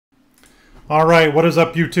All right, what is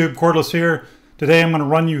up YouTube? Cordless here. Today I'm going to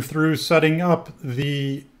run you through setting up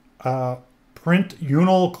the print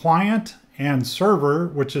Unil client and server,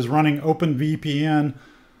 which is running OpenVPN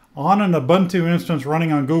on an Ubuntu instance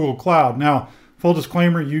running on Google Cloud. Now, full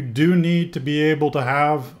disclaimer, you do need to be able to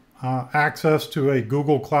have access to a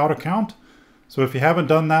Google Cloud account. So if you haven't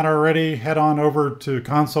done that already, head on over to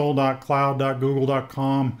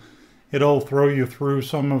console.cloud.google.com. It'll throw you through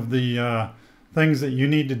some of the things that you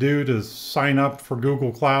need to do to sign up for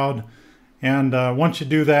Google Cloud. And once you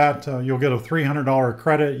do that, you'll get a $300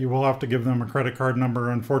 credit. You will have to give them a credit card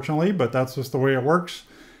number, unfortunately, but that's just the way it works.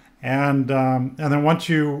 And then once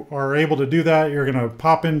you are able to do that, you're going to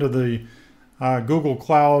pop into the Google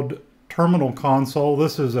Cloud terminal console.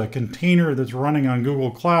 This is a container that's running on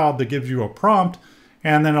Google Cloud that gives you a prompt,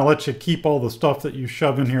 and then it'll let you keep all the stuff that you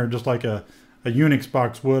shove in here, just like a Unix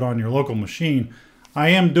box would on your local machine. I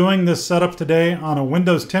am doing this setup today on a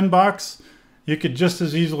Windows 10 box. You could just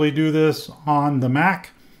as easily do this on the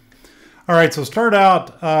Mac. All right, so start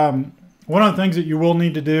out. One of the things that you will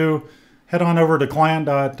need to do, head on over to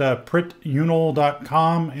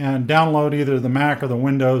client.pritunil.com and download either the Mac or the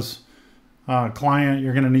Windows client.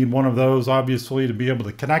 You're going to need one of those, obviously, to be able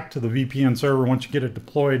to connect to the VPN server once you get it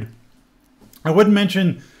deployed. I would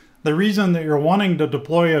mention the reason that you're wanting to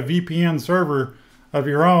deploy a VPN server of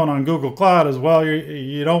your own on Google Cloud as well.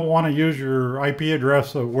 You don't want to use your IP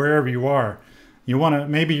address of wherever you are. You want to,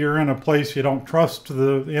 maybe you're in a place you don't trust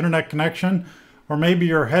the internet connection, or maybe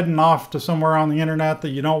you're heading off to somewhere on the internet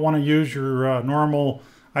that you don't want to use your normal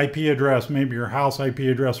IP address, maybe your house IP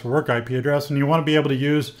address or work IP address, and you want to be able to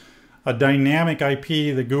use a dynamic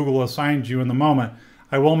IP that Google assigns you in the moment.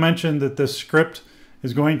 I will mention that this script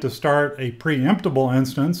is going to start a preemptible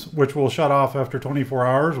instance, which will shut off after 24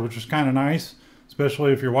 hours, which is kind of nice,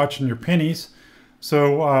 especially if you're watching your pennies.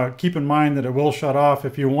 So keep in mind that it will shut off.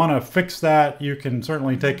 If you want to fix that, you can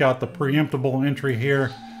certainly take out the preemptible entry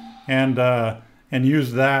here and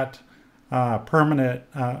use that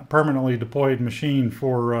permanently deployed machine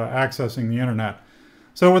for accessing the internet.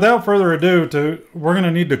 So without further ado, we're going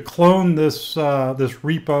to need to clone this this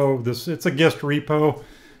repo. It's a GIST repo.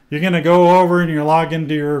 You're going to go over and you log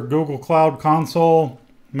into your Google Cloud console,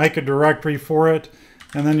 make a directory for it,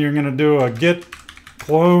 and then you're going to do a git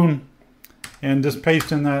clone and just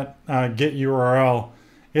paste in that git URL.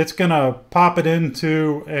 It's going to pop it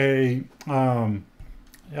into a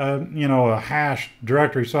a hash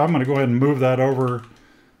directory. So I'm going to go ahead and move that over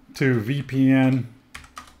to VPN,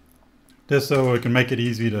 just so it can make it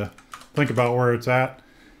easy to think about where it's at.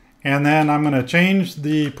 And then I'm going to change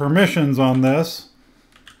the permissions on this.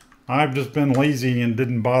 I've just been lazy and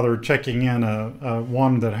didn't bother checking in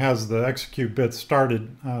one that has the execute bit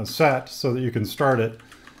started set so that you can start it.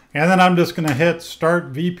 And then I'm just going to hit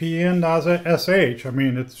start VPN.sh. I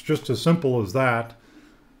mean, it's just as simple as that.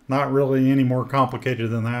 Not really any more complicated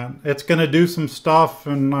than that. It's going to do some stuff,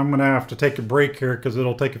 and I'm going to have to take a break here because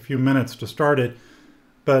it'll take a few minutes to start it.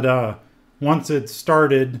 But once it's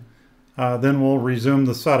started, then we'll resume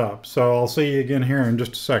the setup. So I'll see you again here in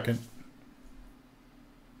just a second.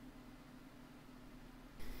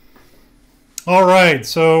 All right,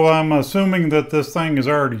 so I'm assuming that this thing is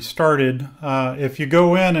already started. If you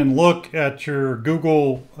go in and look at your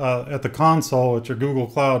Google, at the console, at your Google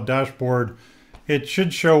Cloud dashboard, it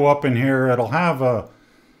should show up in here. It'll have a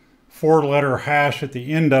 4-letter hash at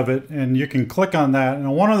the end of it, and you can click on that.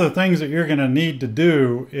 And one of the things that you're going to need to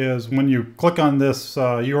do is when you click on this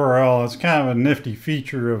URL, it's kind of a nifty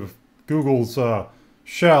feature of Google's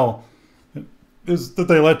shell, is that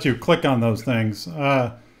they let you click on those things.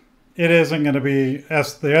 It isn't going to be, the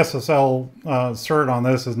SSL cert on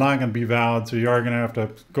this is not going to be valid, so you are going to have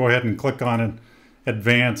to go ahead and click on it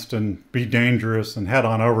advanced and be dangerous and head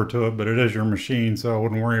on over to it, but it is your machine, so I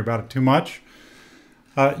wouldn't worry about it too much.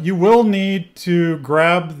 You will need to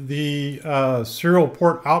grab the serial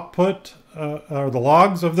port output or the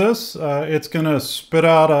logs of this. It's going to spit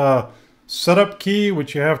out a setup key,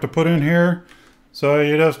 which you have to put in here. So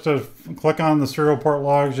you just have to click on the serial port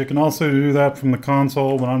logs. You can also do that from the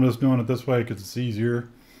console, but I'm just doing it this way because it's easier.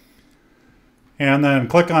 And then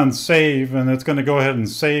click on save, and it's going to go ahead and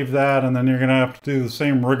save that, and then you're going to have to do the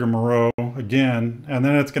same rigmarole again, and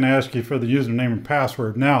then it's going to ask you for the username and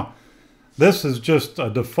password. Now, this is just a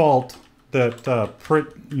default that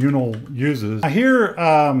pritunil uses. Here,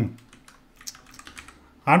 I'm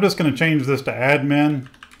just going to change this to admin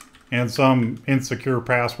and some insecure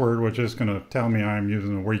password, which is going to tell me I'm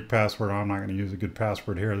using a weak password. I'm not going to use a good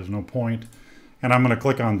password here. There's no point. And I'm going to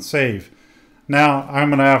click on save. Now,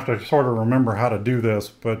 I'm going to have to sort of remember how to do this,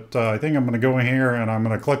 but I think I'm going to go in here and I'm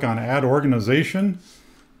going to click on add organization.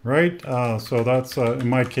 right? So that's, in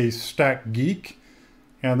my case, Stack Geek.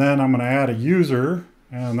 And then I'm going to add a user,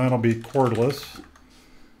 and that'll be cordless.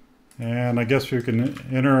 And I guess you can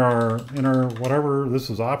enter whatever. This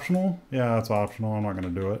is optional. Yeah, it's optional. I'm not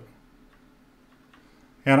going to do it.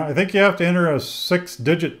 And I think you have to enter a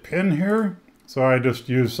 6-digit PIN here. So I just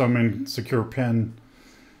use some insecure PIN.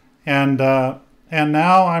 And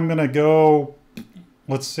now I'm going to go,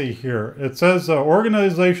 let's see here. It says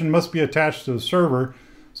organization must be attached to the server.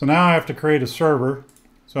 So now I have to create a server.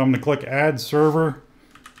 So I'm going to click add server.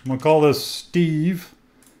 I'm going to call this Steve.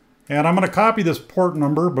 And I'm going to copy this port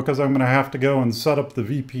number because I'm going to have to go and set up the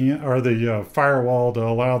VPN or the firewall to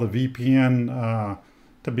allow the VPN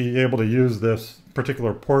to be able to use this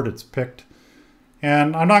particular port it's picked.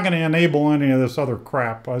 And I'm not going to enable any of this other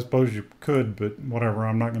crap. I suppose you could, but whatever.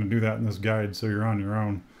 I'm not going to do that in this guide, so you're on your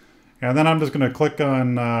own. And then I'm just going to click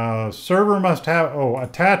on server must have,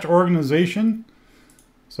 attach organization.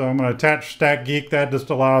 So I'm going to attach Stack Geek. That just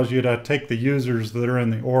allows you to take the users that are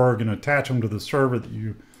in the org and attach them to the server that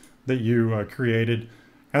you created.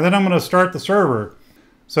 And then I'm going to start the server.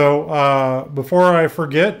 So before I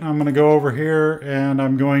forget, I'm going to go over here and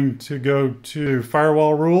I'm going to go to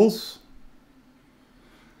firewall rules.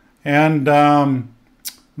 And then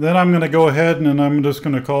I'm going to go ahead and I'm just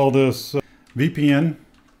going to call this VPN.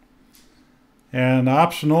 And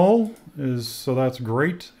optional is, so that's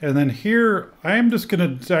great. And then here, I am just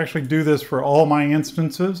going to actually do this for all my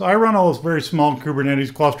instances. I run a very small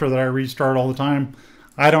Kubernetes cluster that I restart all the time.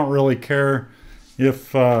 I don't really care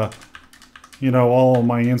if, you know, all of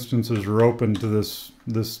my instances are open to this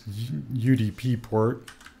UDP port.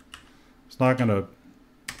 It's not going to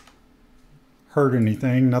hurt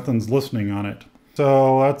anything. Nothing's listening on it.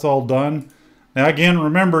 So that's all done. Now again,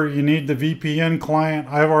 remember, you need the VPN client.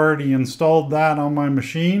 I've already installed that on my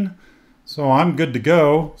machine. So I'm good to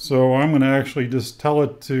go. So I'm going to actually just tell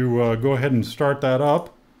it to go ahead and start that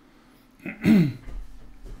up.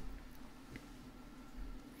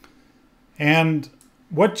 And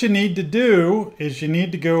what you need to do is you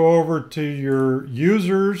need to go over to your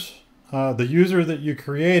users, the user that you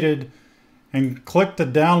created, and click to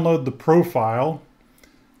download the profile,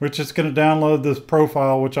 which is going to download this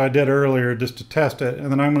profile, which I did earlier just to test it.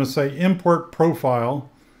 And then I'm going to say import profile,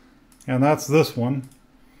 and that's this one.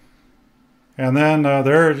 And then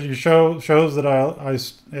there you shows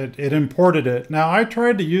that it imported it. Now I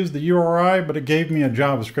tried to use the URI, but it gave me a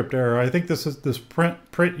JavaScript error. I think this print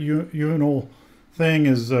unal thing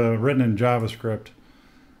is written in JavaScript.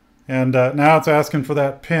 And now it's asking for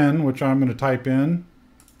that PIN, which I'm going to type in.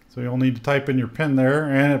 So you'll need to type in your PIN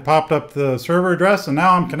there, and it popped up the server address, and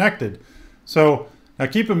now I'm connected. So now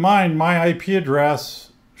keep in mind, my IP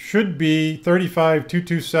address should be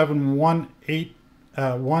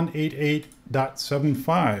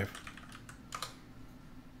 35.227.188.75.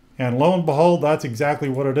 And lo and behold, that's exactly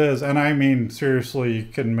what it is. And I mean, seriously, you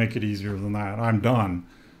couldn't make it easier than that. I'm done.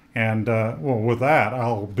 And well, with that,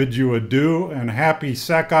 I'll bid you adieu and happy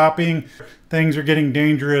SecOpping. Things are getting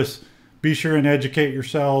dangerous. Be sure and educate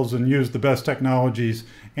yourselves and use the best technologies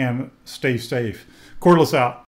and stay safe. Cordless out.